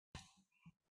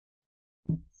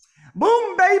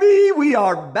Boom, baby. We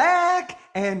are back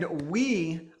and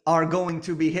we are going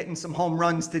to be hitting some home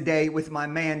runs today with my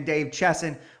man, Dave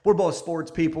Chesson. We're both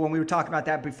sports people and we were talking about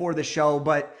that before the show,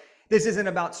 but this isn't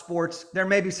about sports. There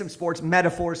may be some sports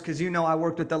metaphors because I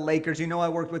worked with the Lakers. I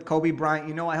worked with Kobe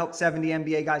Bryant. I helped 70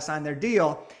 NBA guys sign their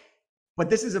deal. But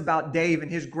this is about Dave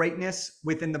and his greatness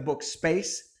within the book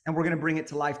space. And we're going to bring it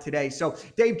to life today. So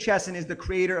Dave Chesson is the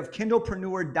creator of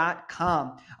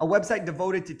Kindlepreneur.com, a website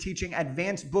devoted to teaching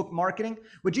advanced book marketing,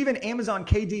 which even Amazon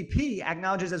KDP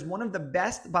acknowledges as one of the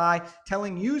best by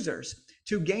telling users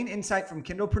to gain insight from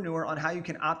Kindlepreneur on how you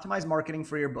can optimize marketing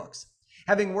for your books.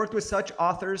 Having worked with such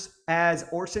authors as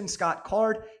Orson Scott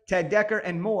Card, Ted Decker,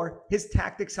 and more, his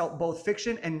tactics help both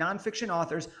fiction and nonfiction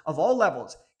authors of all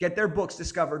levels get their books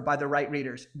discovered by the right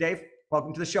readers. Dave,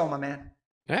 welcome to the show, my man.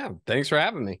 Yeah, thanks for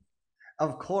having me.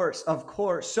 Of course, of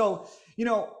course. So,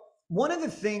 one of the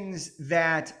things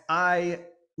that I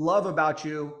love about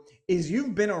you is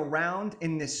you've been around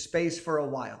in this space for a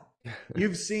while.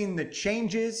 You've seen the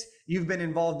changes. You've been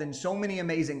involved in so many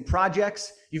amazing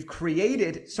projects. You've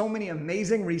created so many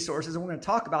amazing resources. And we're going to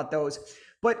talk about those.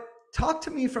 But talk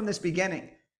to me from this beginning.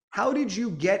 How did you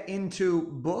get into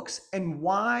books and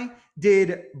why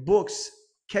did books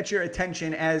catch your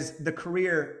attention as the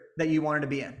career that you wanted to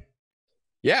be in?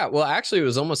 Yeah, well, actually, it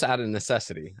was almost out of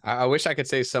necessity. I wish I could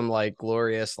say some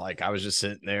glorious, I was just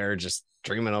sitting there just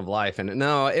dreaming of life. And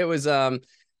no, it was, I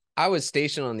was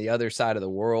stationed on the other side of the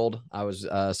world. I was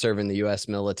serving the U.S.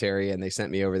 military and they sent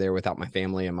me over there without my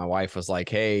family. And my wife was like,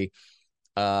 hey,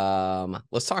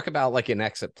 let's talk about an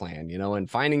exit plan, and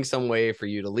finding some way for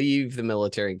you to leave the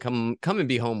military and come and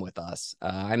be home with us.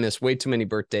 I miss way too many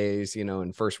birthdays,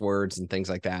 and first words and things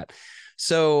like that.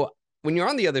 So when you're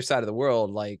on the other side of the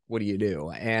world, what do you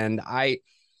do? And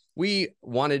we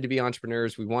wanted to be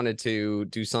entrepreneurs. We wanted to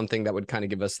do something that would kind of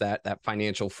give us that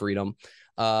financial freedom.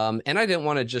 And I didn't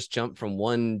want to just jump from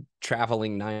one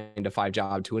traveling 9-to-5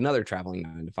 job to another traveling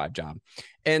 9-to-5 job.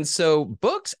 And so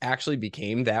books actually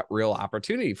became that real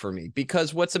opportunity for me,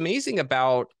 because what's amazing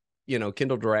about,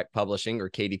 Kindle Direct Publishing, or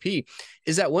KDP,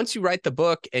 is that once you write the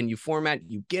book and you format,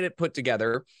 you get it put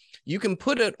together, you can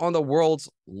put it on the world's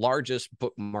largest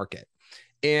book market.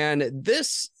 And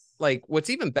this,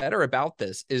 what's even better about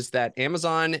this is that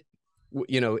Amazon,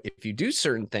 if you do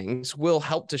certain things, will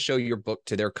help to show your book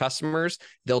to their customers.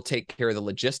 They'll take care of the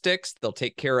logistics. They'll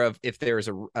take care of if there's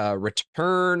a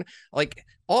return.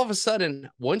 All of a sudden,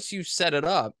 once you set it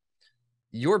up,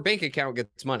 your bank account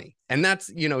gets money. And that's,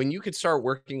 and you could start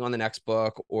working on the next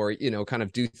book or, kind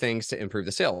of do things to improve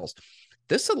the sales.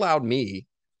 This allowed me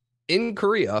in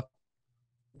Korea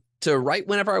to write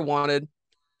whenever I wanted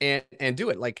and do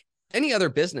it. Like any other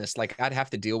business, I'd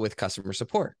have to deal with customer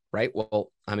support, right?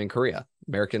 Well, I'm in Korea.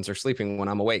 Americans are sleeping when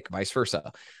I'm awake, vice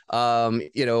versa.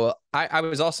 I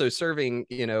was also serving,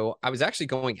 I was actually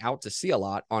going out to sea a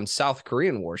lot on South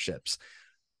Korean warships.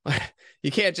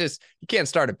 You can't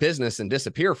start a business and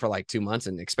disappear for 2 months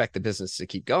and expect the business to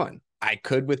keep going. I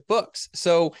could with books.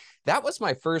 So that was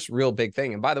my first real big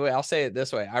thing. And by the way, I'll say it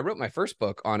this way. I wrote my first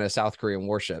book on a South Korean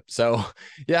warship. So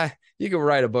yeah, you can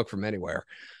write a book from anywhere.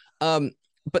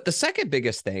 But the second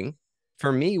biggest thing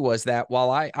for me was that while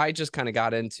I just kind of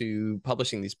got into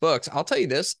publishing these books, I'll tell you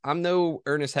this, I'm no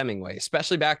Ernest Hemingway,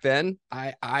 especially back then.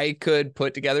 I could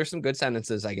put together some good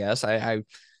sentences, I guess. I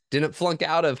didn't flunk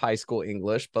out of high school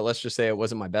English, but let's just say it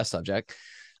wasn't my best subject.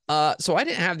 So I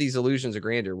didn't have these illusions of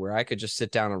grandeur where I could just sit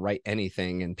down and write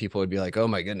anything and people would be like, oh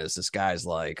my goodness, this guy's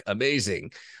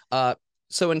amazing.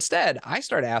 So instead I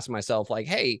started asking myself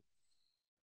hey,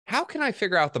 how can I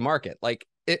figure out the market?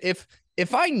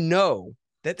 If I know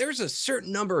that there's a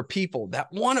certain number of people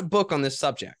that want a book on this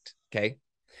subject, okay,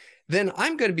 then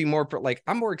I'm going to be more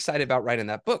I'm more excited about writing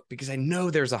that book because I know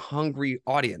there's a hungry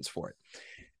audience for it.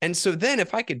 And so then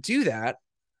if I could do that,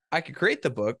 I could create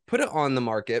the book, put it on the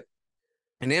market,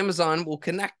 and Amazon will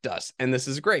connect us. And this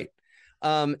is great.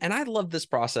 And I love this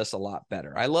process a lot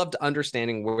better. I loved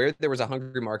understanding where there was a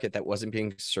hungry market that wasn't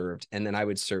being served, and then I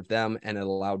would serve them, and it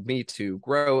allowed me to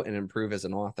grow and improve as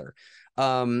an author.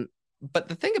 But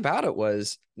the thing about it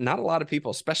was not a lot of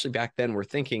people, especially back then, were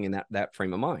thinking in that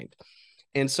frame of mind.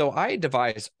 And so I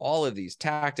devised all of these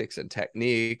tactics and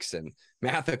techniques and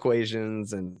math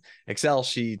equations and Excel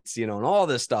sheets, and all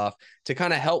this stuff to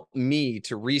kind of help me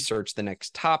to research the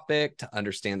next topic, to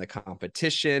understand the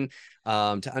competition,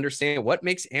 to understand what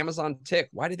makes Amazon tick.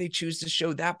 Why did they choose to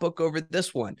show that book over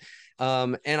this one?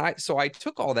 So I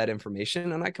took all that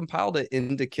information and I compiled it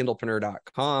into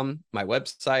Kindlepreneur.com, my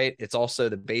website. It's also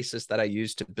the basis that I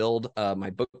use to build my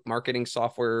book marketing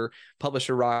software,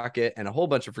 Publisher Rocket, and a whole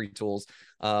bunch of free tools.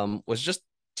 Was just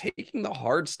taking the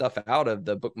hard stuff out of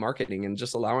the book marketing and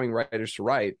just allowing writers to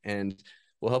write, and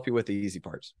we'll help you with the easy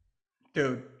parts.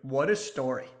 Dude, what a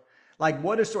story. Like,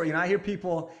 what a story. I hear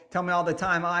people tell me all the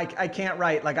time, I can't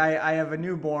write. Like, I have a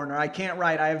newborn, or I can't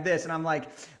write. I have this. And I'm like,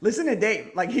 listen to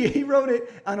Dave. Like, he wrote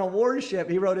it on a warship.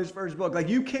 He wrote his first book. Like,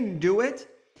 you can do it.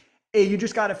 You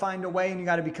just got to find a way, and you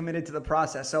got to be committed to the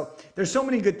process. So there's so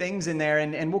many good things in there,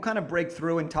 and we'll kind of break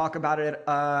through and talk about it,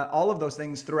 all of those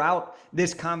things throughout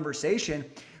this conversation.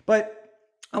 But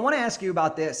I want to ask you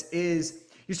about this is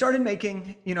you started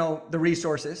making, the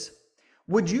resources.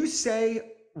 Would you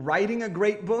say writing a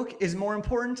great book is more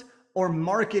important, or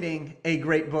marketing a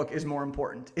great book is more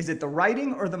important? Is it the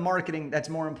writing or the marketing that's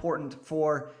more important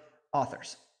for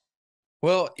authors?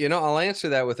 Well, I'll answer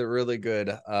that with a really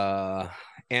good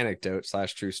anecdote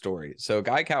 / true story. So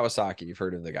Guy Kawasaki, you've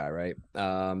heard of the guy, right?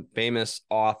 Famous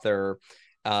author.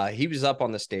 He was up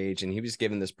on the stage and he was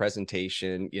giving this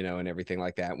presentation, and everything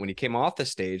like that. When he came off the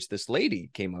stage, this lady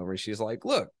came over and she's like,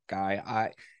 "Look,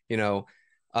 Guy,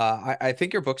 I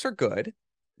think your books are good,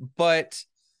 but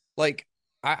like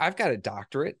I've got a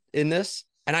doctorate in this,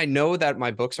 and I know that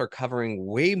my books are covering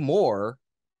way more,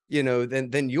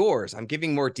 than yours. I'm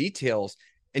giving more details,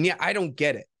 and yeah, I don't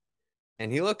get it."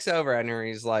 And he looks over at her and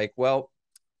he's like, "Well,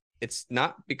 it's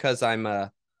not because I'm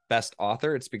a best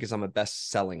author, it's because I'm a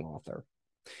best-selling author."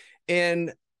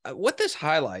 And what this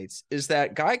highlights is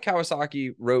that Guy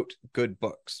Kawasaki wrote good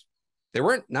books. They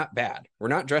weren't not bad. We're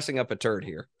not dressing up a turd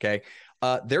here, okay?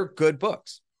 They're good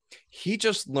books. He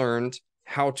just learned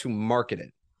how to market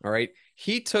it, all right?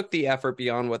 He took the effort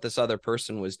beyond what this other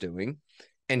person was doing,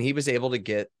 and he was able to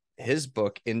get his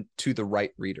book into the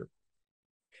right reader.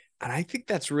 And I think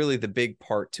that's really the big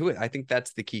part to it. I think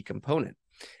that's the key component.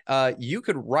 You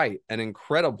could write an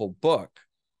incredible book,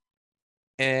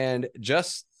 and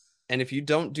if you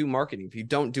don't do marketing, if you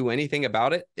don't do anything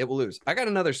about it, it will lose. I got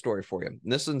another story for you.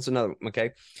 This one's another one,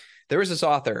 okay? There was this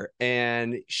author,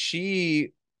 and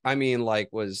she,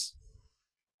 was,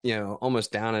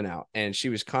 almost down and out. And she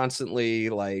was constantly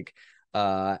like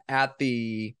at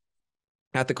the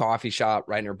coffee shop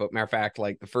writing her book. Matter of fact,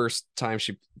 like the first time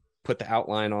she put the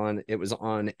outline on, it was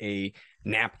on a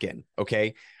napkin,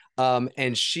 okay?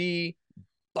 And she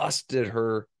busted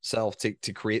herself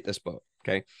to create this book.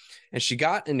 Okay. And she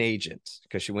got an agent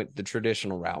because she went the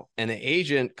traditional route. And the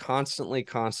agent constantly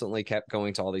kept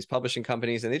going to all these publishing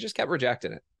companies, and they just kept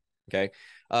rejecting it. Okay.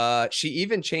 She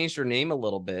even changed her name a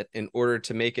little bit in order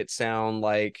to make it sound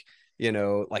like,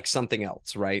 like something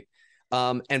else. Right.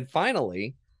 And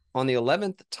finally, on the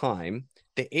 11th time,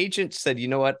 the agent said, "You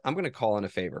know what? I'm going to call in a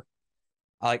favor.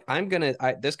 Like,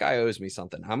 this guy owes me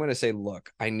something. I'm going to say,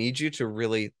 look, I need you to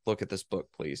really look at this book,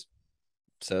 please."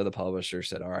 So the publisher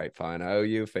said, "All right, fine. I owe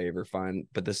you a favor. Fine.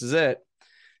 But this is it."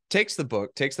 Takes the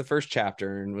book, takes the first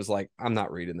chapter, and was like, "I'm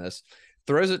not reading this."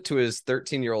 Throws it to his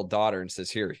 13-year-old daughter and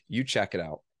says, "Here, you check it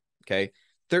out." Okay.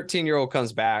 13-year-old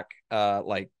comes back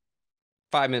like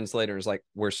 5 minutes later and is like,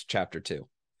 "Where's chapter 2?"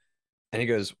 And he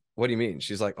goes, "What do you mean?"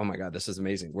 She's like, "Oh my God, this is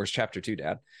amazing. Where's chapter 2,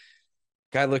 Dad?"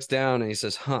 Guy looks down and he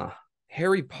says,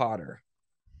 "Harry Potter.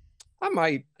 I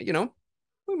might,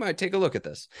 we might take a look at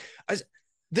this."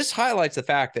 This highlights the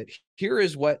fact that here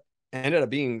is what ended up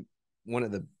being one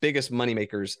of the biggest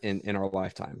moneymakers in our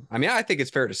lifetime. I think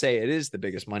it's fair to say it is the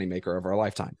biggest moneymaker of our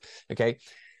lifetime. Okay.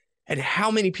 And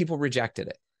how many people rejected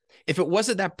it? If it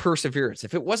wasn't that perseverance,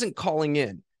 if it wasn't calling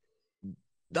in,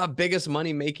 the biggest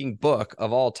money-making book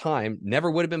of all time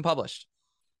never would have been published.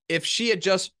 If she had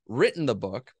just written the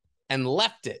book and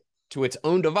left it to its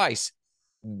own device,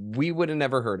 we would have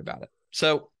never heard about it.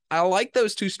 So I like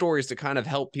those two stories to kind of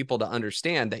help people to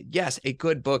understand that, yes, a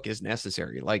good book is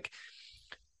necessary. Like,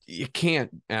 you can't,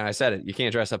 and I said it, you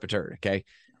can't dress up a turd. Okay.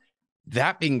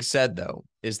 That being said, though,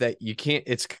 is that you can't,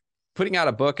 it's putting out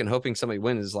a book and hoping somebody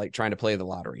wins is like trying to play the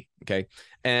lottery. Okay.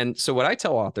 And so what I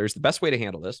tell authors, the best way to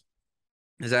handle this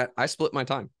is that I split my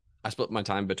time. I split my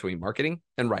time between marketing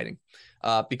and writing,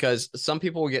 because some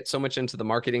people will get so much into the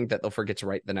marketing that they'll forget to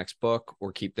write the next book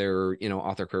or keep their,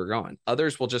 author career going.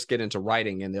 Others will just get into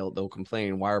writing and they'll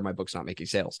complain, "Why are my books not making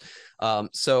sales?"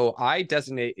 So I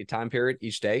designate a time period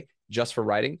each day just for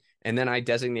writing. And then I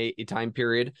designate a time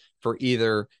period for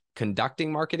either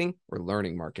conducting marketing or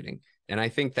learning marketing. And I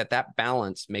think that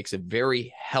balance makes a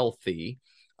very healthy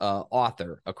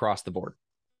author across the board.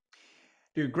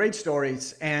 Dude, great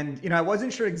stories. And, I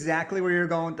wasn't sure exactly where you were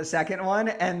going with the second one.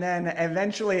 And then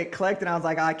eventually it clicked and I was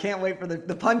like, I can't wait for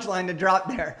the punchline to drop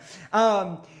there.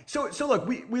 So look,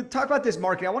 we talk about this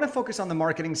marketing. I want to focus on the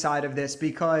marketing side of this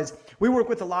because we work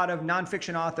with a lot of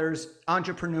nonfiction authors,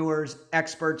 entrepreneurs,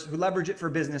 experts who leverage it for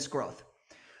business growth.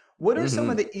 What are some Hmm.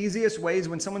 of the easiest ways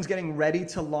when someone's getting ready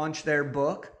to launch their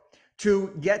book to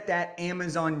get that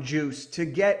Amazon juice, to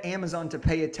get Amazon to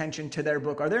pay attention to their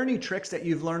book? Are there any tricks that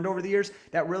you've learned over the years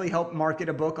that really help market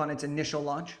a book on its initial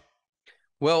launch?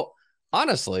 Well,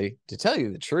 honestly, to tell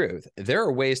you the truth, there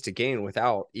are ways to gain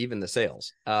without even the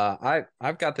sales.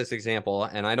 I've got this example,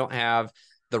 and I don't have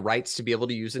the rights to be able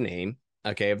to use a name,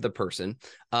 okay, of the person.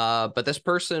 But this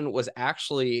person was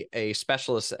actually a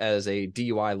specialist as a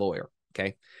DUI lawyer,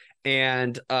 okay,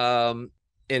 and in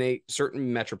a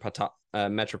certain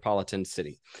metropolitan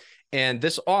city. And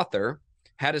this author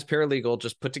had his paralegal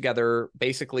just put together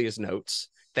basically his notes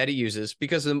that he uses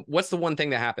because what's the one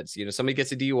thing that happens? You know, somebody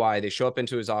gets a DUI, they show up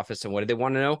into his office, and what do they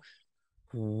want to know?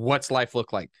 What's life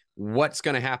look like? What's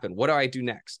going to happen? What do I do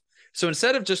next? So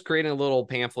instead of just creating a little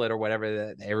pamphlet or whatever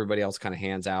that everybody else kind of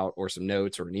hands out, or some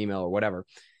notes or an email or whatever,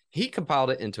 he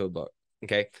compiled it into a book.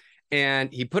 Okay.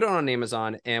 And he put it on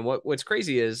Amazon. And what's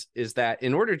crazy is that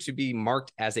in order to be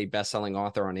marked as a best-selling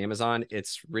author on Amazon,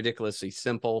 it's ridiculously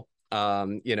simple.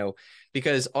 You know,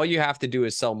 because all you have to do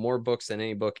is sell more books than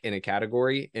any book in a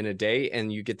category in a day,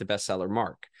 and you get the bestseller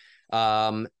mark.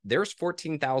 There's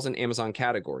 14,000 Amazon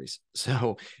categories.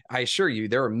 So I assure you,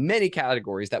 there are many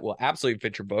categories that will absolutely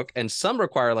fit your book, and some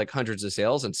require like hundreds of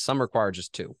sales and some require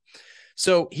just two.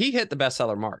 So he hit the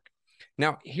bestseller mark.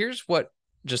 Now, here's what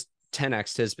just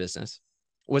 10x his business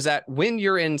was that when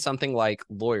you're in something like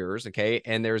lawyers, okay,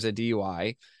 and there's a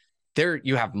DUI, there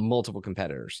you have multiple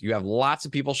competitors. You have lots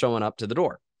of people showing up to the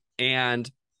door.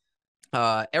 And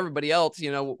everybody else,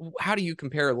 you know, how do you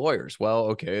compare lawyers? Well,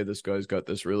 okay, this guy's got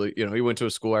this really, you know, he went to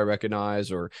a school I recognize,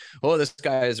 or oh, this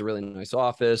guy has a really nice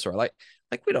office, or like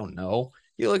we don't know.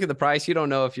 You look at the price, you don't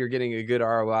know if you're getting a good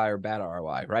ROI or bad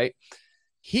ROI, right?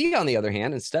 He, on the other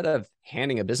hand, instead of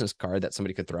handing a business card that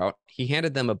somebody could throw out, he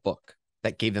handed them a book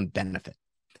that gave them benefit.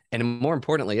 And more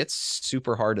importantly, it's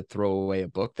super hard to throw away a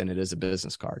book than it is a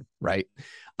business card, right?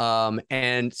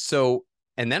 And so,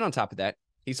 and then on top of that,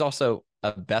 he's also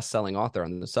a best-selling author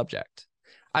on the subject.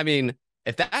 I mean,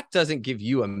 if that doesn't give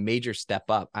you a major step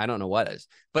up, I don't know what is.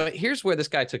 But here's where this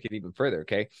guy took it even further,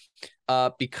 okay?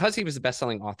 Because he was a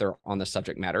best-selling author on the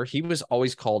subject matter, he was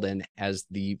always called in as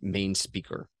the main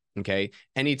speaker. Okay.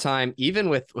 Anytime, even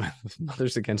with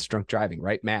Mothers Against Drunk Driving,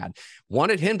 right? MAD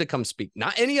wanted him to come speak,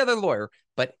 not any other lawyer,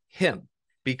 but him,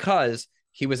 because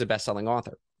he was a best-selling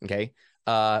author. Okay.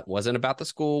 Wasn't about the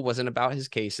school, wasn't about his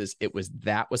cases.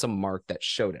 That was a mark that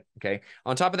showed it. Okay.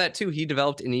 On top of that, too, he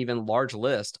developed an even large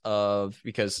list of,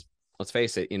 because let's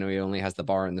face it, you know, he only has the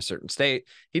bar in a certain state.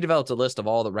 He developed a list of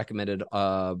all the recommended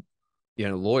you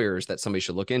know, lawyers that somebody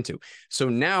should look into. So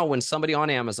now when somebody on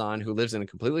Amazon who lives in a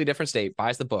completely different state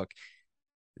buys the book,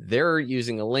 they're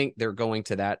using a link, they're going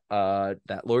to that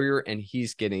lawyer, and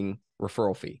he's getting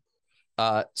referral fee.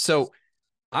 So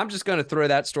I'm just going to throw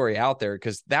that story out there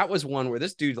because that was one where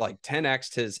this dude like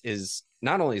 10x his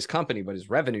not only his company but his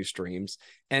revenue streams.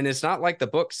 And it's not like the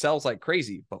book sells like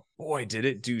crazy, but boy, did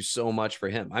it do so much for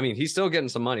him. I mean, he's still getting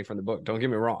some money from the book, don't get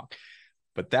me wrong.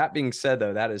 But that being said,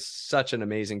 though, that is such an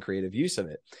amazing creative use of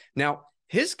it. Now,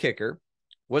 his kicker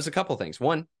was a couple things.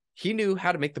 One, he knew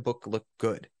how to make the book look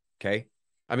good. Okay.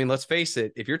 I mean, let's face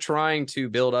it. If you're trying to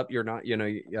build up your not, you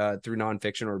know, through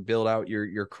nonfiction or build out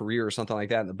your career or something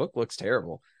like that, and the book looks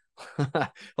terrible,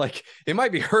 like it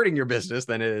might be hurting your business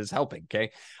than it is helping.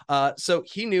 Okay. So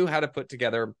he knew how to put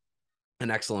together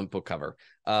an excellent book cover.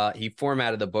 He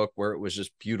formatted the book where it was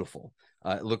just beautiful.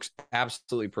 It looks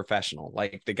absolutely professional.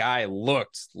 Like the guy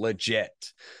looked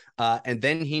legit. And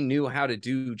then he knew how to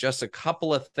do just a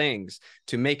couple of things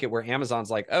to make it where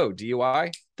Amazon's like, oh,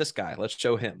 DUI, this guy, let's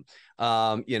show him.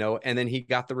 You know, and then he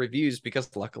got the reviews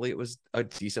because luckily it was a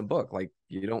decent book. Like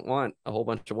you don't want a whole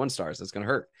bunch of 1 stars. That's going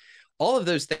to hurt. All of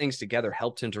those things together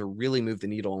helped him to really move the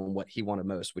needle on what he wanted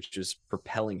most, which is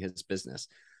propelling his business.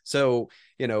 So,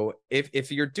 you know,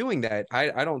 if you're doing that,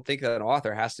 I don't think that an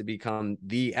author has to become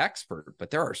the expert, but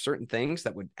there are certain things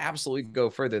that would absolutely go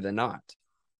further than not.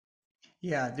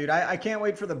 Yeah, dude, I can't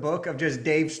wait for the book of just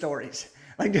Dave stories.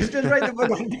 Like just write the book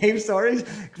on Dave stories,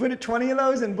 put it 20 of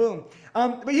those and boom.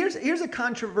 But here's a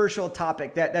controversial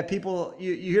topic that people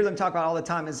you hear them talk about all the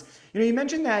time is, you know, you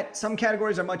mentioned that some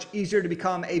categories are much easier to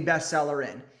become a bestseller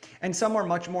in, and some are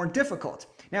much more difficult.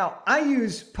 Now, I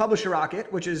use Publisher Rocket,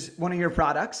 which is one of your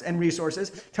products and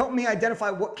resources, to help me identify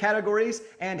what categories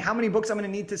and how many books I'm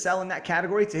going to need to sell in that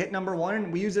category to hit #1.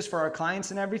 And we use this for our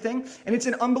clients and everything. And it's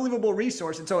an unbelievable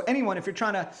resource. And so anyone, if you're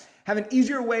trying to have an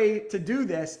easier way to do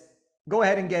this, go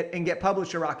ahead and get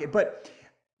Publisher Rocket. But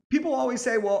people always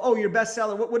say, well, oh, your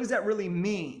bestseller, what does that really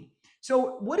mean?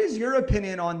 So, what is your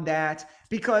opinion on that?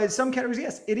 Because some categories,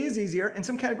 yes, it is easier, and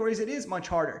some categories, it is much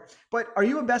harder. But are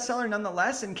you a bestseller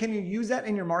nonetheless? And can you use that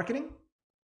in your marketing?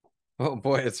 Oh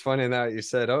boy, it's funny now you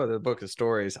said, "Oh, the book of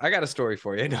stories." I got a story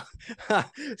for you.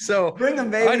 So Bring them, I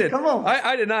baby. did. Come on.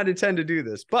 I did not intend to do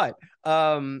this, but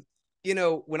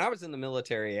when I was in the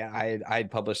military, I'd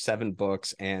published 7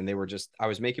 books, and they were just I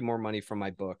was making more money from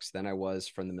my books than I was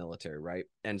from the military, right?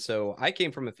 And so I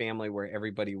came from a family where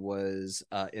everybody was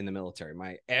in the military.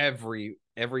 My every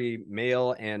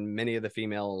male and many of the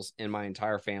females in my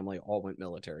entire family all went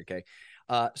military. Okay,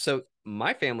 so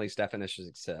my family's definition of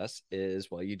success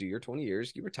is, well, you do your 20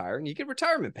 years, you retire, and you get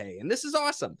retirement pay. And this is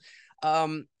awesome.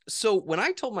 So when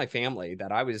I told my family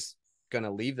that I was going to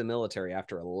leave the military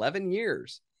after 11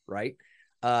 years, right?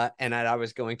 And that I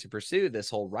was going to pursue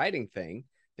this whole writing thing,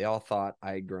 they all thought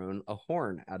I had grown a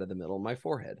horn out of the middle of my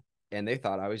forehead. And they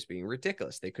thought I was being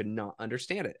ridiculous. They could not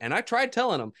understand it. And I tried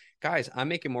telling them, guys, I'm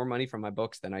making more money from my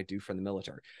books than I do from the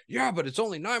military. Yeah, but it's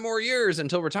only 9 more years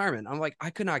until retirement. I'm like,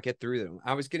 I could not get through them.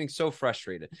 I was getting so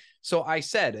frustrated. So I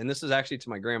said, and this is actually to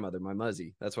my grandmother, my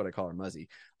Muzzy. That's what I call her, Muzzy.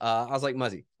 I was like,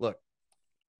 Muzzy, look,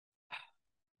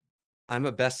 I'm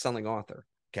a best-selling author.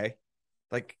 Okay.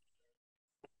 Like,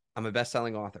 I'm a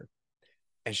best-selling author.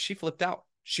 And she flipped out.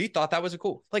 She thought that was a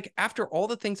cool. Like, after all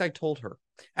the things I told her,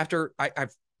 after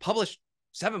I've published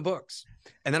 7 books,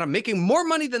 and then I'm making more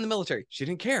money than the military, she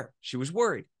didn't care. She was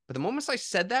worried. But the moment I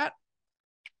said that,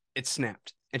 it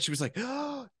snapped. And she was like,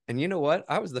 oh, and you know what?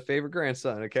 I was the favorite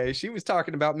grandson. Okay. She was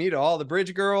talking about me to all the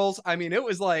bridge girls. I mean, it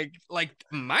was like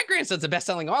my grandson's a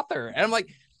best-selling author. And I'm like,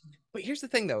 but here's the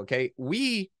thing though. Okay.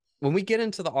 When we get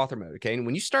into the author mode, okay, and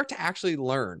when you start to actually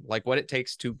learn like what it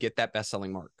takes to get that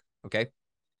best-selling mark, okay,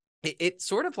 it's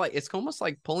sort of like, it's almost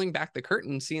like pulling back the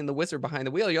curtain, seeing the wizard behind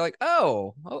the wheel. You're like,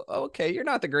 oh, okay, you're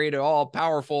not the great, all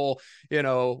powerful,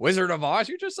 Wizard of Oz.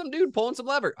 You're just some dude pulling some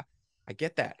lever. I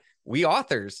get that. We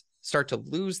authors start to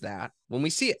lose that when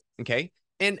we see it. Okay.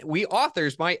 And we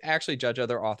authors might actually judge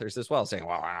other authors as well, saying,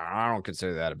 well, I don't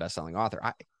consider that a best-selling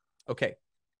author. Okay.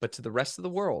 But to the rest of the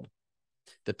world,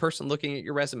 the person looking at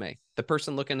your resume, the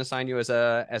person looking to sign you as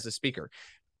a speaker,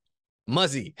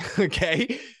 Muzzy,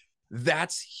 okay,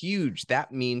 that's huge.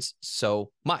 That means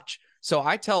so much. So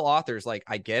I tell authors, like,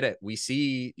 I get it. We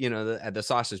see, the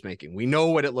sausage making. We know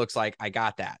what it looks like. I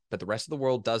got that. But the rest of the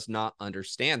world does not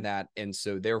understand that. And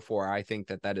so therefore, I think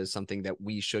that that is something that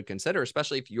we should consider,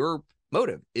 especially if your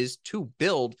motive is to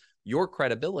build your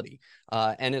credibility.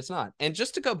 And it's not. And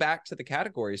just to go back to the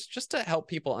categories, just to help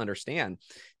people understand,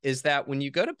 is that when you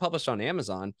go to publish on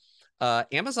Amazon,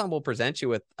 Amazon will present you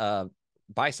with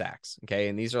BISACs. Okay.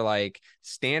 And these are like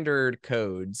standard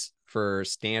codes for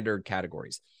standard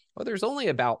categories. Well, there's only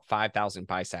about 5,000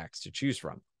 BISACs to choose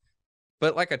from.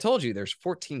 But like I told you, there's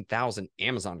 14,000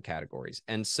 Amazon categories.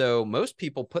 And so most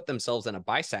people put themselves in a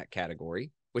BISAC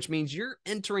category, which means you're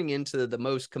entering into the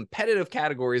most competitive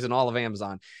categories in all of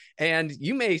Amazon. And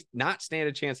you may not stand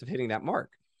a chance of hitting that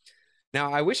mark.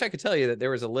 Now, I wish I could tell you that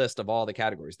there was a list of all the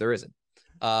categories. There isn't.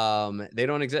 They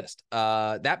don't exist.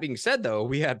 That being said, though,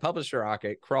 we had Publisher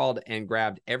Rocket crawled and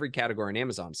grabbed every category in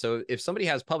Amazon. So if somebody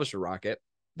has Publisher Rocket,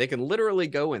 they can literally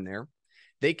go in there.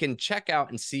 They can check out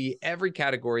and see every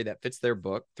category that fits their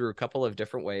book through a couple of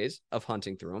different ways of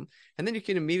hunting through them. And then you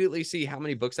can immediately see how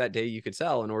many books that day you could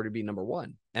sell in order to be number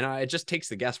one. And it just takes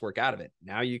the guesswork out of it.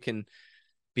 Now you can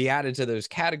be added to those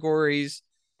categories,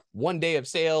 one day of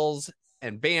sales,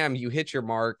 and bam, you hit your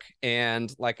mark.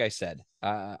 And like I said,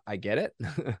 I get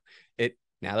it.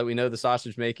 Now that we know the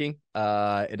sausage making,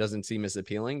 it doesn't seem as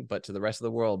appealing, but to the rest of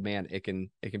the world, man, it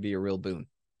can be a real boon.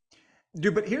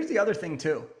 Dude, but here's the other thing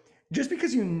too. Just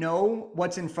because you know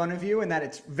what's in front of you and that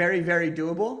it's very, very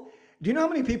doable, do you know how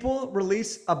many people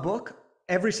release a book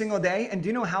every single day? And do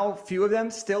you know how few of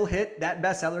them still hit that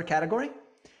bestseller category?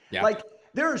 Yeah. Like,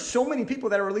 there are so many people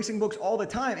that are releasing books all the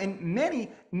time, and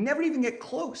many never even get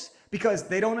close because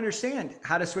they don't understand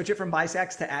how to switch it from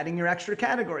BISACs to adding your extra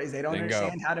categories. They don't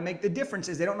understand how to make the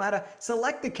differences. They don't know how to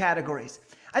select the categories.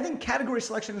 I think category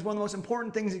selection is one of the most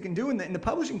important things you can do in the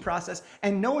publishing process.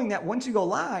 And knowing that once you go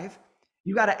live,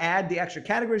 you got to add the extra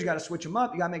categories, you got to switch them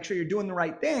up, you got to make sure you're doing the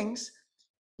right things.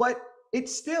 But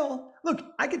it's still, look,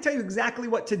 I can tell you exactly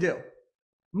what to do.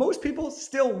 Most people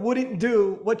still wouldn't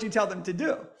do what you tell them to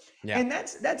do. Yeah. And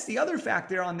that's the other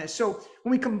factor on this. So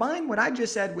when we combine what I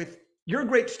just said with your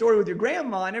great story with your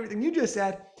grandma and everything you just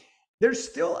said, there's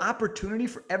still opportunity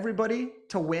for everybody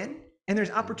to win. And there's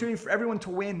opportunity for everyone to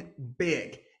win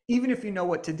big, even if you know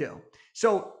what to do.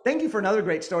 So thank you for another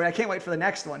great story. I can't wait for the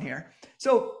next one here.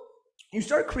 So you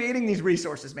start creating these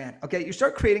resources, man. Okay, you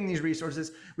start creating these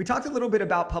resources. We talked a little bit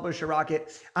about Publisher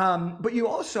Rocket, but you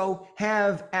also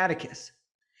have Atticus.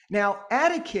 Now,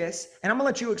 Atticus, and I'm gonna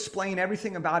let you explain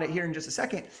everything about it here in just a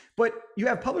second, but you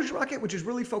have Publisher Rocket, which is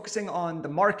really focusing on the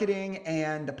marketing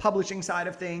and the publishing side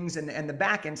of things and the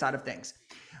back end side of things.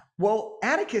 Well,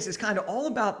 Atticus is kind of all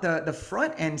about the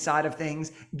front end side of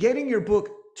things, getting your book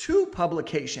to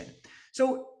publication.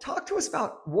 So talk to us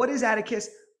about what is Atticus,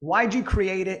 why'd you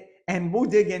create it, and we'll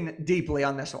dig in deeply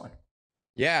on this one.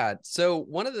 Yeah. So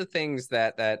one of the things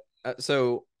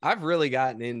so I've really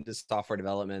gotten into software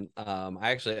development.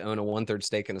 I actually own a 1/3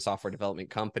 stake in a software development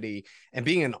company, and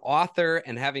being an author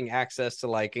and having access to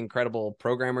like incredible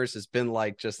programmers has been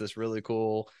like just this really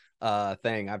cool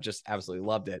thing. I've just absolutely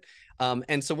loved it.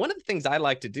 And so one of the things I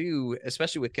like to do,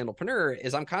 especially with Kindlepreneur,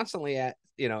 is I'm constantly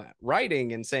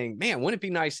writing and saying, man, wouldn't it be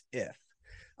nice if?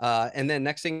 And then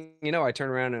next thing you know, I turn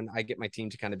around and I get my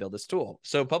team to kind of build this tool.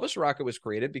 So Publisher Rocket was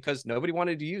created because nobody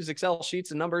wanted to use Excel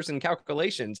sheets and numbers and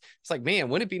calculations. It's like, man,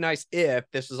 wouldn't it be nice if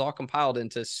this was all compiled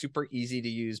into super easy to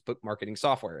use book marketing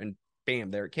software? And bam,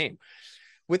 there it came.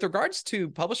 With regards to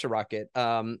Publisher Rocket,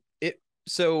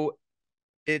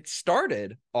 it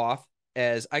started off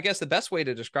as, I guess the best way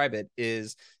to describe it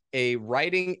is a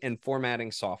writing and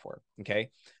formatting software. Okay.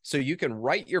 So you can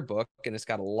write your book, and it's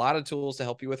got a lot of tools to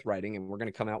help you with writing. And we're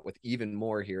going to come out with even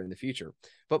more here in the future.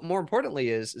 But more importantly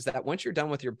is that once you're done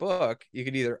with your book, you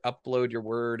could either upload your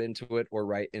word into it or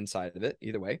write inside of it.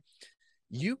 Either way,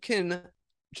 you can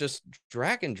just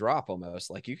drag and drop, almost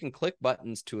like you can click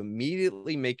buttons to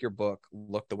immediately make your book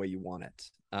look the way you want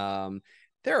it.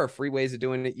 There are free ways of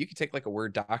doing it. You can take like a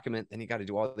Word document, then you got to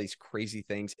do all these crazy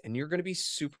things, and you're going to be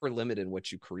super limited in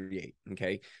what you create.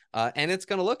 Okay. And it's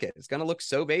going to look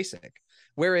so basic.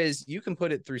 Whereas you can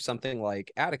put it through something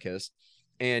like Atticus,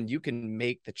 and you can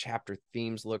make the chapter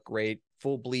themes look great,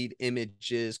 full bleed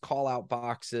images, call out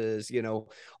boxes,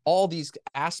 all these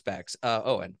aspects.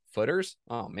 And footers.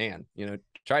 Oh man,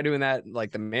 try doing that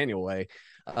like the manual way.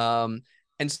 And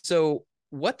so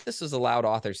what this has allowed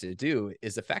authors to do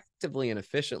is effectively and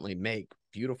efficiently make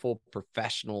beautiful,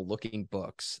 professional looking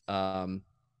books. And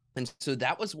so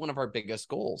that was one of our biggest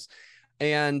goals.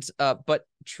 And, but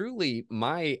truly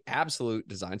my absolute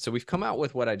design. So we've come out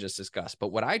with what I just discussed,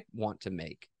 but what I want to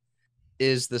make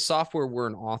is the software where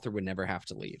an author would never have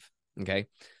to leave. Okay.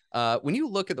 When you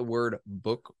look at the word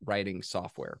book writing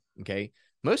software, okay,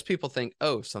 most people think,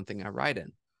 oh, something I write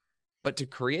in. But to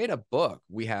create a book,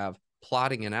 we have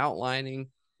plotting and outlining,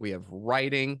 we have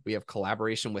writing, we have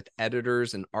collaboration with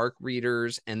editors and ARC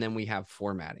readers, and then we have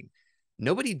formatting.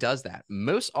 Nobody does that.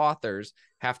 Most authors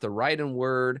have to write in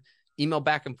Word, email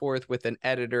back and forth with an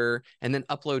editor, and then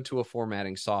upload to a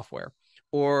formatting software.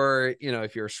 Or,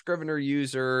 if you're a Scrivener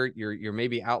user, you're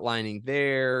maybe outlining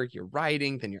there, you're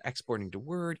writing, then you're exporting to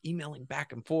Word, emailing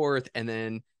back and forth, and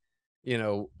then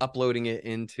uploading it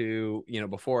into,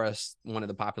 before us, one of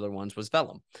the popular ones was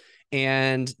Vellum.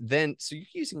 And then, so you're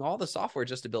using all the software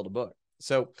just to build a book.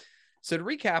 So to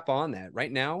recap on that, right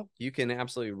now, you can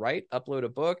absolutely write, upload a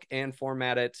book and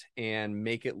format it and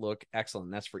make it look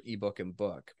excellent. That's for ebook and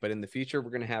book. But in the future, we're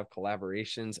going to have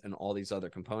collaborations and all these other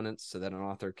components so that an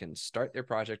author can start their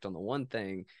project on the one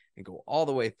thing and go all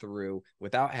the way through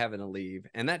without having to leave.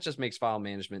 And that just makes file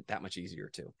management that much easier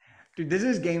too. Dude, this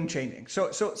is game changing.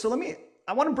 So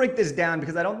I want to break this down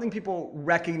because I don't think people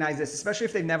recognize this, especially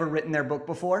if they've never written their book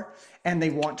before and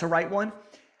they want to write one.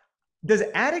 Does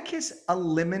Atticus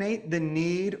eliminate the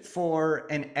need for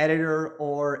an editor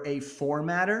or a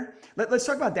formatter? Let's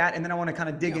talk about that, and then I want to kind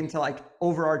of dig into like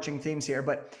overarching themes here.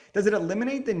 But does it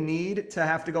eliminate the need to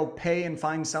have to go pay and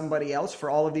find somebody else for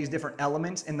all of these different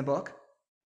elements in the book?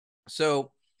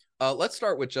 So let's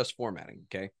start with just formatting,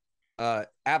 okay?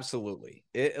 Absolutely.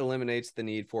 It eliminates the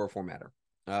need for a formatter.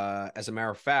 As a matter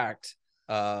of fact,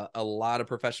 a lot of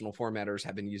professional formatters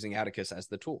have been using Atticus as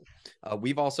the tool.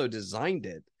 We've also designed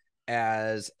it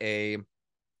as we're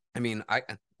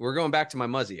going back to my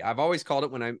Muzzy. I've always called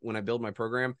it when I build my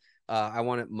program, I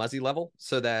want it Muzzy level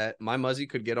so that my Muzzy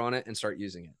could get on it and start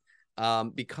using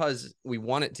it. Because we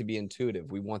want it to be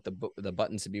intuitive. We want the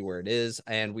buttons to be where it is.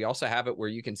 And we also have it where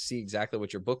you can see exactly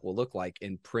what your book will look like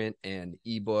in print and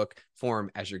ebook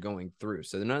form as you're going through.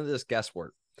 So none of this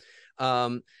guesswork.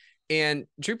 And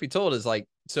truth be told is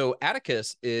so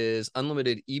Atticus is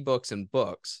unlimited ebooks and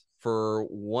books for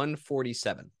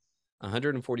 $147,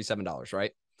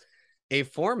 right? A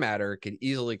formatter could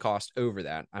easily cost over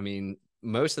that. I mean,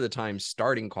 most of the time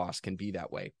starting costs can be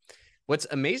that way. What's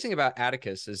amazing about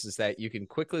Atticus is that you can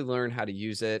quickly learn how to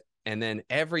use it. And then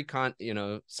every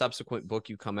subsequent book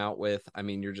you come out with, I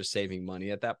mean, you're just saving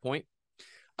money at that point.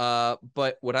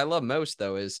 But what I love most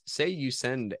though is say you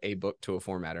send a book to a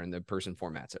formatter and the person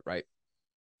formats it, right?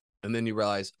 And then you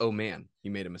realize, oh man,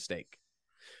 you made a mistake.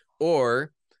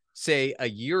 Or say a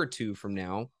year or two from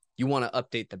now, you want to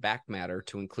update the back matter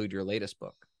to include your latest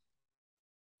book.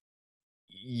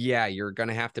 Yeah, you're going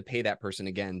to have to pay that person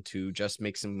again to just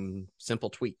make some simple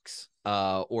tweaks,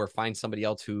 or find somebody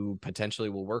else who potentially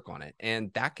will work on it.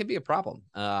 And that could be a problem.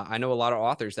 I know a lot of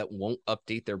authors that won't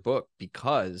update their book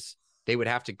because they would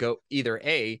have to go either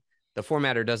A, the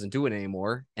formatter doesn't do it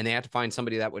anymore, and they have to find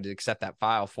somebody that would accept that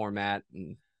file format,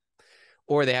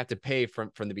 or they have to pay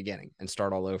from the beginning and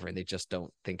start all over, and they just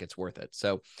don't think it's worth it.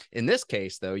 So in this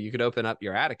case, though, you could open up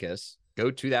your Atticus, go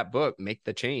to that book, make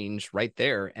the change right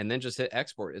there, and then just hit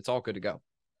export. It's all good to go.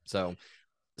 So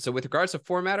with regards to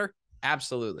formatter,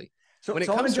 absolutely. So, When it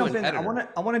I want comes to to jump an in. editor,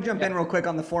 I want to jump in real quick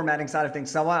on the formatting side of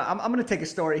things. So I'm going to take a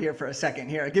story here for a second.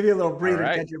 Here, I'll give you a little breather to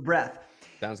right, catch your breath.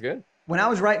 sounds good. When I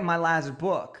was writing my last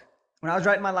book,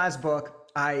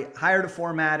 I hired a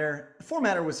formatter. The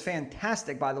formatter was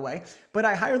fantastic, by the way, but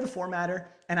I hired the formatter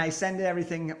and I send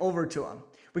everything over to him.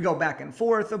 We go back and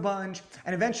forth a bunch,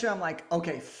 and eventually I'm like,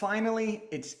 okay, finally,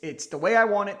 it's the way I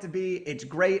want it to be. It's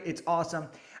great. It's awesome.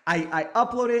 I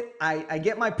upload it. I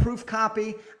get my proof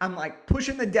copy. I'm like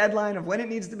pushing the deadline of when it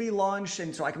needs to be launched,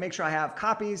 and so I can make sure I have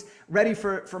copies ready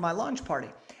for my launch party.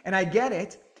 And I get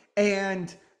it,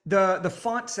 and the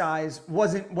font size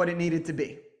wasn't what it needed to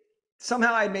be.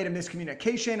 Somehow I made a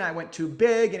miscommunication. I went too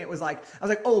big, and I was like,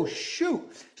 oh shoot.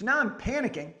 So now I'm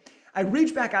panicking. I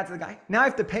reach back out to the guy. Now I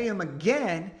have to pay him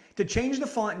again to change the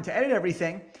font and to edit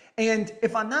everything. And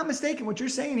if I'm not mistaken, what you're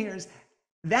saying here is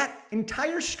that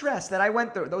entire stress that I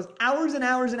went through, those hours and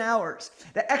hours and hours,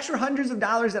 the extra hundreds of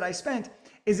dollars that I spent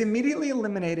is immediately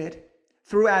eliminated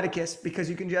through Atticus, because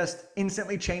you can just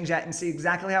instantly change that and see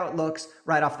exactly how it looks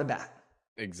right off the bat.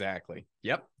 Exactly.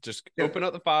 Yep. Just open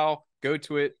up the file, go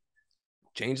to it,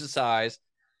 change the size.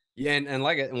 Yeah, and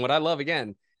like it, and what I love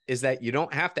again is that you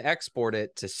don't have to export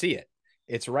it to see it.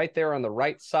 It's right there on the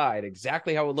right side,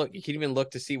 exactly how it would look. You can even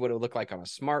look to see what it would look like on a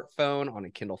smartphone, on a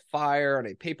Kindle Fire, on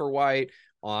a Paperwhite,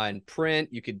 on print.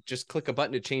 You could just click a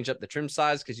button to change up the trim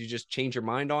size because you just change your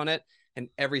mind on it, and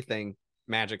everything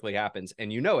magically happens,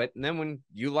 and you know it. And then when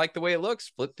you like the way it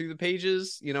looks, flip through the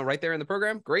pages, right there in the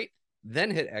program, great.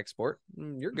 Then hit export,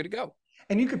 you're good to go.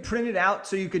 And you could print it out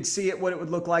so you could see it, what it would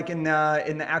look like in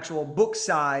the actual book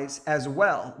size as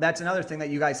well. That's another thing that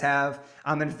you guys have.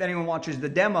 And if anyone watches the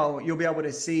demo, you'll be able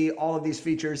to see all of these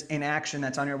features in action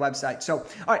that's on your website. So,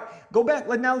 all right, go back.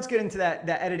 Now let's get into that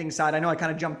editing side. I know I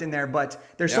kind of jumped in there, but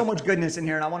there's so much goodness in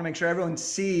here, and I want to make sure everyone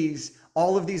sees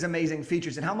all of these amazing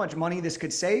features and how much money this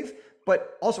could save,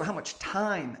 but also how much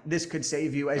time this could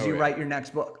save you as you write your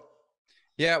next book.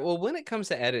 Yeah, well, when it comes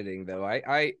to editing, though,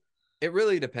 it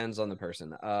really depends on the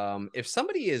person. If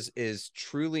somebody is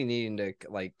truly needing to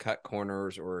like cut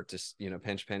corners or just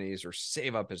pinch pennies or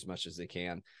save up as much as they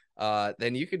can,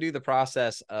 then you could do the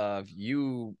process of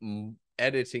you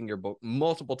editing your book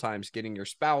multiple times, getting your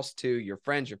spouse to, your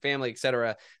friends, your family,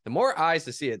 etc. The more eyes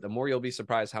to see it, the more you'll be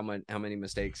surprised how many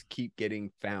mistakes keep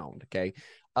getting found. Okay.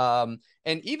 And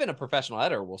even a professional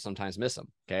editor will sometimes miss them.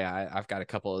 Okay. I've got a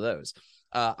couple of those.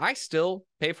 I still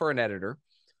pay for an editor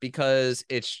because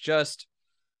it's just,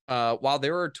 while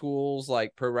there are tools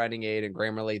like ProWritingAid and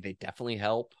Grammarly, they definitely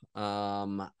help.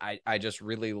 I just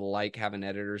really like having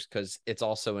editors because it's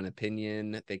also an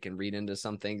opinion. They can read into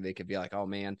something. They could be like, oh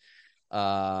man,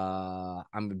 I'm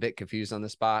a bit confused on the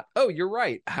spot. Oh, you're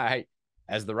right.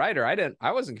 As the writer,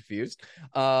 I wasn't confused.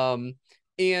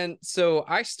 And so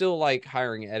I still like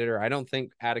hiring an editor. I don't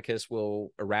think Atticus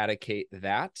will eradicate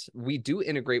that. We do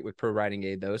integrate with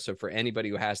ProWritingAid though. So for anybody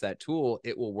who has that tool,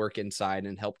 it will work inside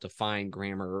and help define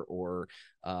grammar or,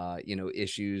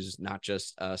 issues, not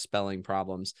just spelling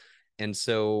problems. And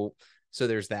so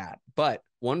there's that. But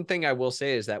one thing I will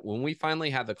say is that when we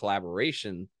finally have the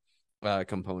collaboration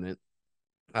component,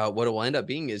 what it will end up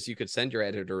being is you could send your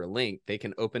editor a link. They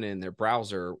can open it in their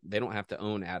browser. They don't have to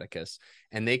own Atticus,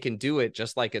 and they can do it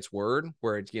just like it's Word,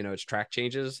 where it's, it's track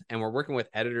changes. And we're working with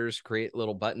editors to create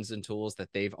little buttons and tools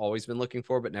that they've always been looking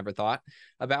for, but never thought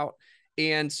about.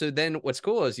 And so then what's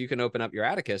cool is you can open up your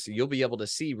Atticus and you'll be able to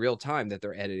see real time that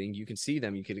they're editing. You can see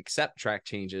them. You can accept track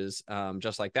changes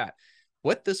just like that.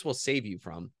 What this will save you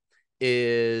from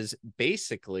is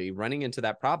basically running into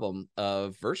that problem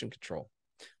of version control,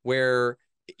 where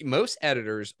most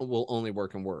editors will only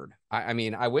work in Word. I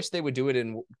mean, I wish they would do it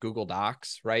in Google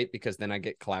Docs, right? Because then I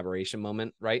get collaboration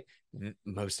moment, right?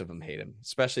 Most of them hate them,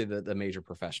 especially the major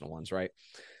professional ones, right?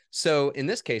 So in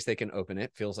this case, they can open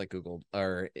it. Feels like Google,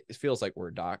 or it feels like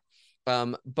Word doc.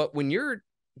 But when you're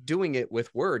doing it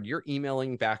with Word, you're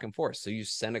emailing back and forth. So you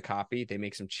send a copy, they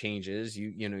make some changes,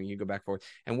 you go back and forth.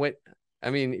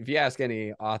 And if you ask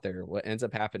any author, what ends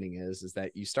up happening is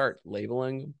that you start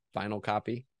labeling final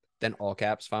copy, then all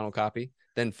caps, final copy,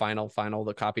 then final,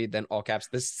 the copy, then all caps.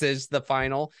 This is the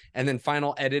final, and then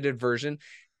final edited version.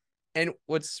 And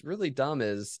what's really dumb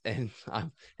is, and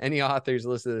any authors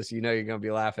listen to this, you're going to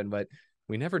be laughing, but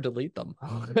we never delete them.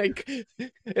 Like,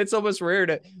 it's almost rare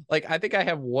to, like, I think I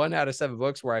have 1 out of 7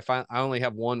 books where I only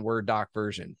have one Word doc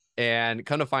version. And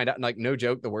come to find out, like, no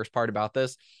joke, the worst part about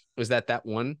this was that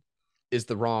one is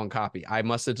the wrong copy. I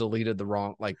must have deleted the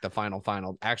wrong, like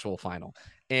the actual final.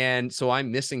 And so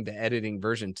I'm missing the editing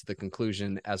version to the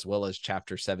conclusion, as well as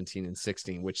chapter 17 and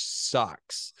 16, which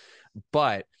sucks.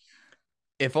 But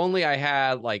if only I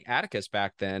had like Atticus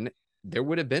back then, there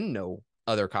would have been no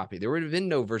other copy. There would have been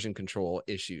no version control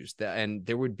issues, and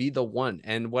there would be the one.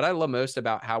 And what I love most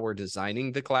about how we're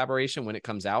designing the collaboration when it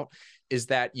comes out is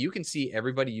that you can see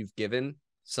everybody you've given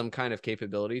some kind of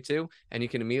capability to, and you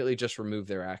can immediately just remove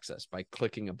their access by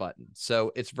clicking a button.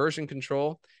 So it's version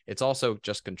control. It's also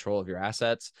just control of your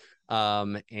assets.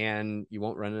 And you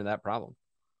won't run into that problem.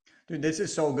 Dude, this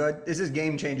is so good. This is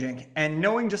game changing. And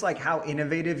knowing just like how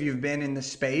innovative you've been in the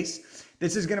space,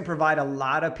 this is going to provide a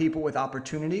lot of people with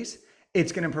opportunities.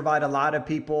 It's going to provide a lot of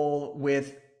people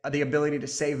with the ability to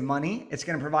save money. It's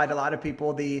going to provide a lot of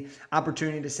people the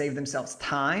opportunity to save themselves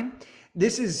time.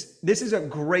 This is a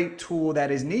great tool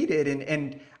that is needed.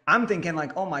 And I'm thinking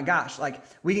like, oh my gosh, like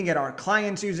we can get our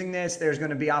clients using this. There's going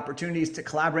to be opportunities to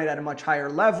collaborate at a much higher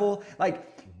level. Like,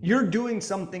 you're doing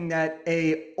something that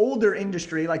a older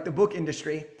industry like the book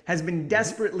industry has been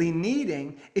desperately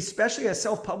needing, especially as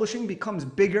self-publishing becomes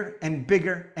bigger and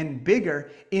bigger and bigger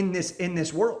in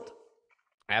this world.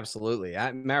 Absolutely.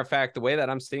 Matter of fact, the way that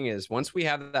I'm seeing is once we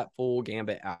have that full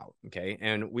gambit out, okay,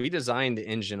 and we designed the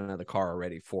engine of the car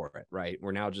already for it, right?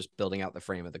 We're now just building out the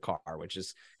frame of the car, which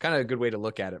is kind of a good way to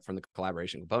look at it from the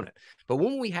collaboration component. But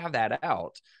when we have that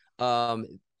out,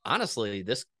 honestly,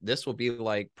 this will be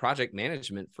like project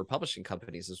management for publishing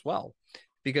companies as well,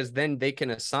 because then they can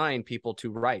assign people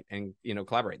to write and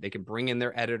collaborate. They can bring in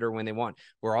their editor when they want.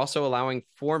 We're also allowing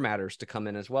formatters to come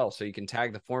in as well, so you can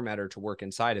tag the formatter to work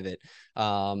inside of it,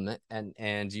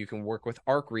 and you can work with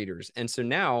ARC readers. And so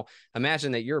now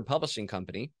imagine that you're a publishing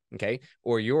company, okay,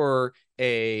 or you're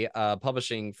a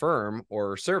publishing firm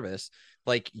or service.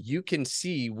 Like, you can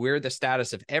see where the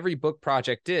status of every book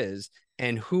project is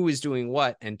and who is doing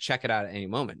what, and check it out at any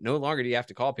moment. No longer do you have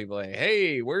to call people like,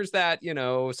 hey, where's that,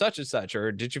 such and such,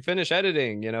 or did you finish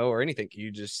editing, or anything. You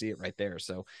just see it right there.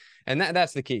 So, and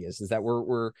that's the key is that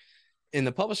we're in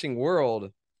the publishing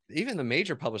world. Even the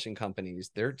major publishing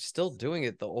companies, they're still doing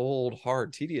it the old,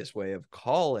 hard, tedious way of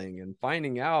calling and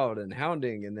finding out and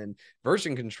hounding, and then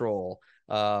version control,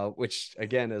 which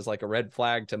again is like a red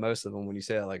flag to most of them when you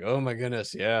say it, like, oh my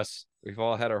goodness, yes, we've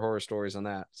all had our horror stories on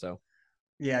that. So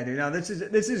Yeah, dude. No, this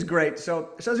is great.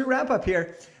 So as we wrap up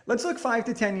here, let's look 5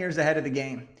 to 10 years ahead of the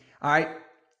game. All right.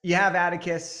 You have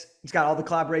Atticus. It's got all the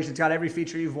collaboration. It's got every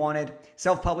feature you've wanted.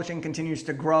 Self-publishing continues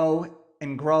to grow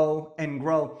and grow and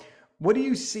grow. What do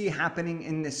you see happening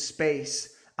in this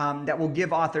space that will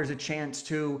give authors a chance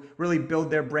to really build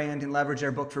their brand and leverage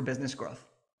their book for business growth?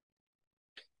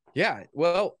 Yeah,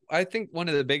 well, I think one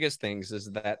of the biggest things is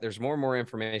that there's more and more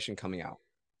information coming out.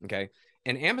 Okay.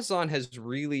 And Amazon has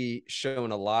really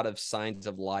shown a lot of signs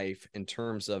of life in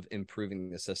terms of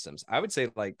improving the systems. I would say,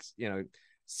 like,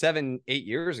 7, 8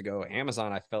 years ago,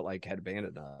 Amazon, I felt like, had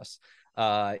abandoned us.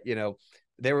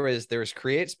 There was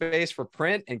Create Space for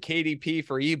print and KDP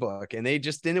for ebook, and they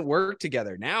just didn't work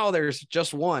together. Now there's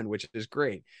just one, which is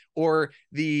great. Or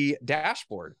the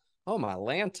dashboard. Oh my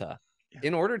Lanta.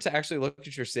 In order to actually look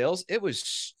at your sales, it was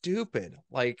stupid.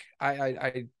 Like,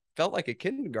 I felt like a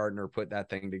kindergartner put that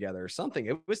thing together or something.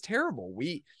 It was terrible.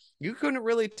 You couldn't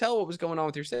really tell what was going on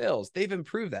with your sales. They've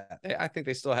improved that. I think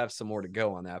they still have some more to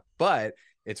go on that, but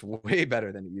it's way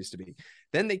better than it used to be.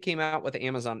 Then they came out with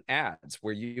Amazon ads,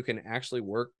 where you can actually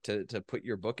work to put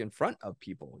your book in front of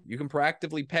people. You can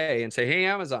proactively pay and say, hey,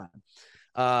 Amazon,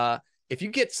 if you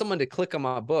get someone to click on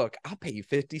my book, I'll pay you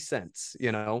 50 cents,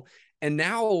 and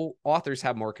now authors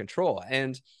have more control.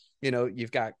 And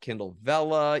you've got Kindle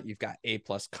Vella, you've got A+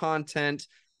 content.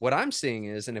 What I'm seeing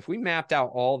is, and if we mapped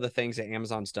out all the things that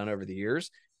Amazon's done over the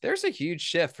years, there's a huge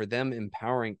shift for them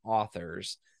empowering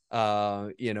authors,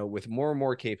 with more and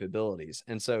more capabilities.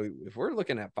 And so if we're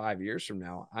looking at 5 years from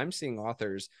now, I'm seeing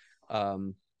authors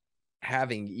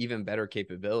having even better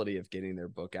capability of getting their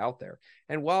book out there.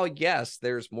 And while, yes,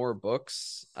 there's more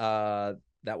books that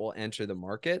will enter the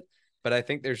market, but I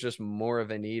think there's just more of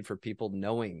a need for people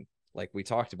knowing like we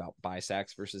talked about, buy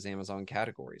sacks versus Amazon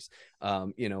categories,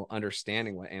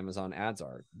 understanding what Amazon ads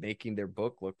are, making their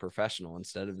book look professional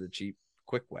instead of the cheap,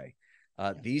 quick way.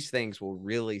 These things will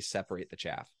really separate the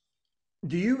chaff.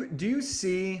 Do you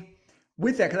see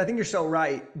with that? Because I think you're so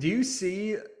right. Do you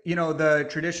see the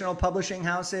traditional publishing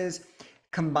houses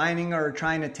combining or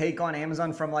trying to take on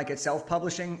Amazon from like a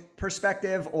self-publishing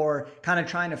perspective, or kind of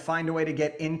trying to find a way to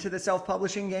get into the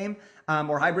self-publishing game,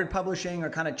 or hybrid publishing, or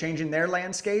kind of changing their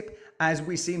landscape as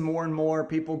we see more and more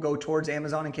people go towards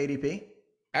Amazon and KDP?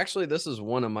 Actually, this is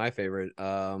one of my favorite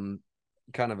kind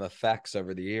of effects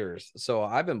over the years. So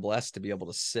I've been blessed to be able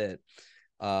to sit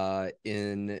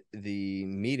in the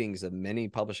meetings of many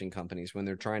publishing companies when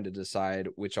they're trying to decide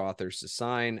which authors to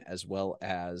sign, as well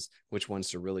as which ones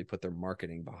to really put their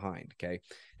marketing behind. Okay.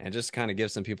 And just kind of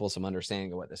give some people some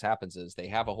understanding of what this happens is they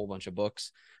have a whole bunch of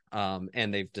books,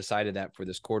 and they've decided that for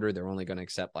this quarter, they're only going to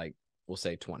accept, like, we'll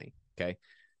say 20. Okay.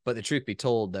 But the truth be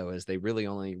told, though, is they really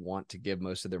only want to give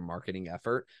most of their marketing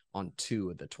effort on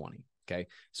 2 of the 20. Okay.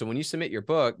 So when you submit your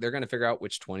book, they're going to figure out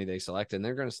which 20 they select, and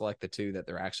they're going to select the 2 that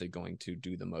they're actually going to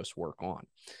do the most work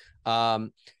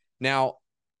on. Now,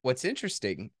 what's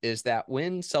interesting is that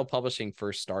when self-publishing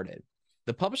first started,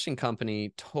 the publishing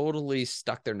company totally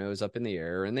stuck their nose up in the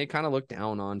air, and they kind of looked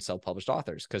down on self-published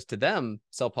authors, because to them,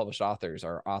 self-published authors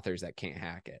are authors that can't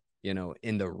hack it,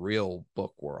 in the real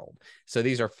book world. So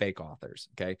these are fake authors.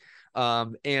 Okay.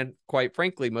 And quite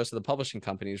frankly, most of the publishing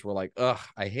companies were like, ugh,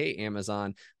 I hate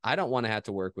Amazon. I don't want to have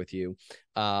to work with you.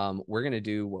 We're going to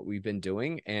do what we've been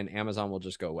doing, and Amazon will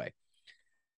just go away.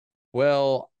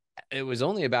 Well, it was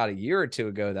only about a year or 2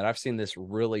 ago that I've seen this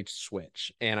really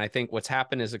switch. And I think what's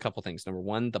happened is a couple things. Number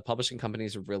one, the publishing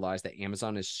companies have realized that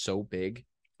Amazon is so big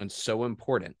and so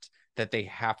important that they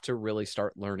have to really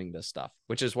start learning this stuff,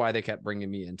 which is why they kept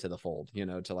bringing me into the fold,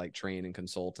 to like train and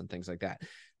consult and things like that.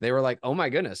 They were like, oh my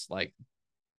goodness, like,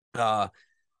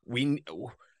 we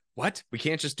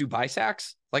can't just do buy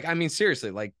sacks. Like, I mean,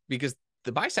 seriously, like, because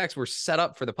the buy sacks were set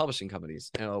up for the publishing companies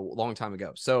a long time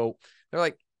ago. So they're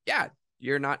like, yeah,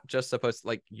 you're not just supposed to,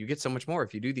 like, you get so much more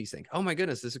if you do these things. Oh my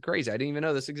goodness, this is crazy. I didn't even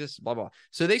know this exists, blah, blah.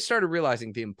 So they started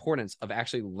realizing the importance of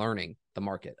actually learning the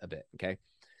market a bit. Okay.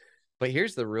 But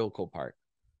here's the real cool part.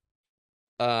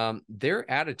 Their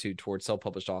attitude towards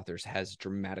self-published authors has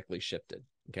dramatically shifted.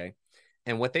 Okay.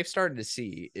 And what they've started to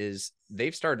see is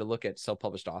they've started to look at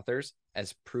self-published authors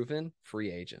as proven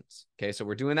free agents. Okay. So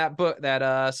we're doing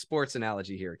that sports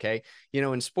analogy here. Okay.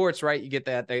 In sports, right, you get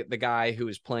that the guy who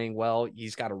is playing well,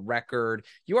 he's got a record.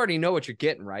 You already know what you're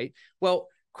getting, right? Well,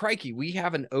 crikey, we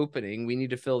have an opening. We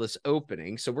need to fill this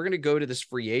opening. So we're going to go to this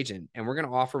free agent, and we're going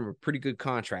to offer him a pretty good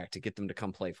contract to get them to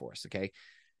come play for us. Okay.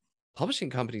 Publishing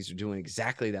companies are doing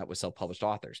exactly that with self-published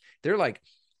authors. They're like,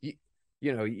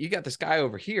 you got this guy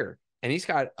over here, and he's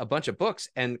got a bunch of books,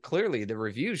 and clearly the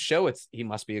reviews show he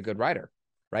must be a good writer,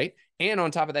 right? And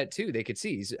on top of that too, they could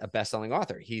see he's a best-selling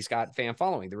author. He's got fan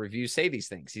following. The reviews say these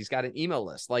things. He's got an email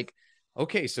list. Like,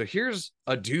 okay, so here's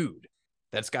a dude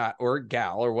that's got, or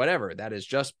gal or whatever, that has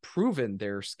just proven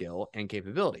their skill and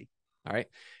capability. All right.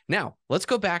 Now let's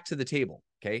go back to the table.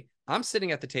 Okay. I'm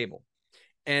sitting at the table,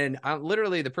 and I'm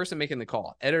literally the person making the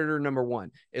call. Editor number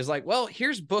 1 is like, well,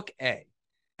 here's book A,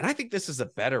 and I think this is a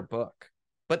better book,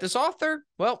 but this author,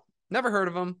 well, never heard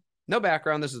of them. No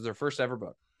background. This is their first ever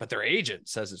book, but their agent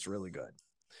says it's really good.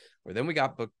 Or then we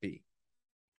got book B.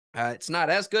 It's not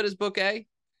as good as book A,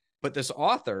 but this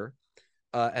author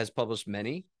has published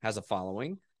many, has a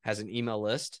following, has an email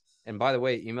list. And by the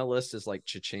way, email list is like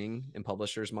cha-ching in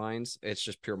publishers' minds. It's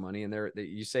just pure money in there.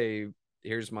 You say,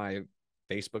 here's my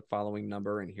Facebook following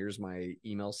number, and here's my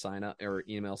email sign up or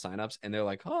email signups. And they're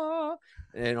like,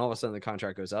 and all of a sudden the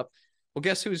contract goes up. Well,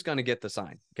 guess who's going to get the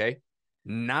sign? Okay.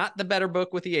 Not the better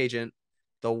book with the agent,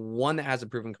 the one that has a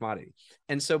proven commodity.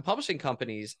 And so publishing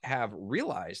companies have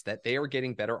realized that they are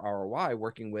getting better ROI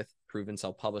working with proven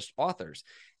self-published authors.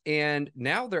 And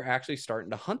now they're actually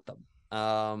starting to hunt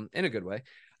them in a good way.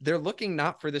 They're looking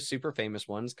not for the super famous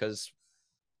ones, because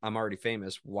I'm already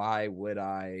famous. Why would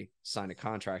I sign a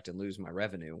contract and lose my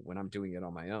revenue when I'm doing it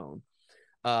on my own?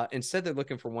 Instead, they're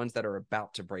looking for ones that are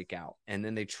about to break out. And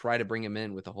then they try to bring them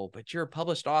in with the whole, but you're a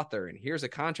published author and here's a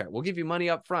contract. We'll give you money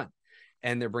up front.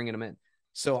 And they're bringing them in.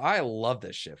 So I love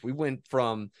this shift. We went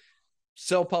from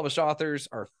self-published authors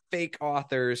are fake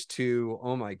authors to,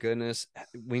 oh my goodness,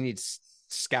 we need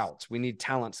scouts. We need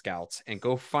talent scouts, and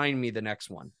go find me the next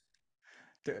one.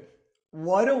 Dude,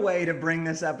 what a way to bring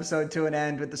this episode to an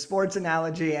end with the sports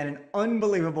analogy and an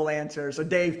unbelievable answer. So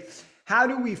Dave, how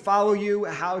do we follow you?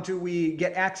 How do we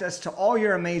get access to all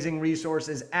your amazing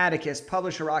resources, Atticus,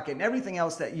 Publisher Rocket, and everything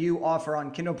else that you offer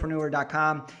on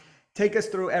kindlepreneur.com? take us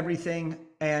through everything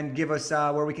and give us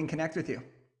where we can connect with you.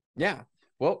 Yeah.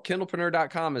 Well,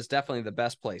 kindlepreneur.com is definitely the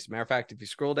best place. Matter of fact, if you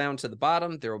scroll down to the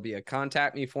bottom, there will be a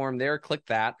contact me form there. Click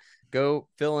that. Go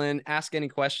fill in, ask any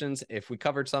questions. If we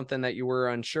covered something that you were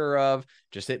unsure of,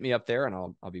 just hit me up there and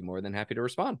I'll be more than happy to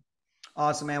respond.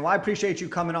 Awesome, man. Well, I appreciate you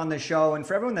coming on the show. And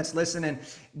for everyone that's listening,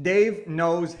 Dave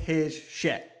knows his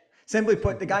shit. Simply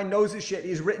put, the guy knows his shit.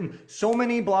 He's written so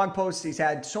many blog posts. He's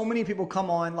had so many people come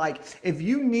on. Like, if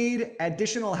you need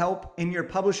additional help in your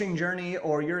publishing journey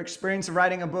or your experience of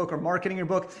writing a book or marketing your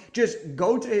book, just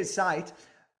go to his site,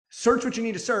 search what you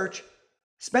need to search,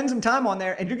 spend some time on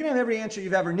there, and you're going to have every answer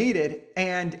you've ever needed.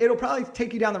 And it'll probably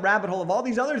take you down the rabbit hole of all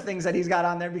these other things that he's got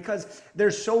on there because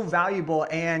they're so valuable.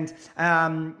 And,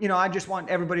 I just want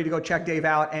everybody to go check Dave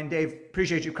out. And Dave,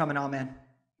 appreciate you coming on, man.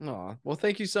 Oh, well,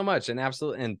 thank you so much.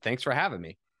 And thanks for having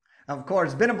me. Of course,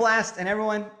 it's been a blast. And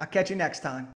everyone, I'll catch you next time.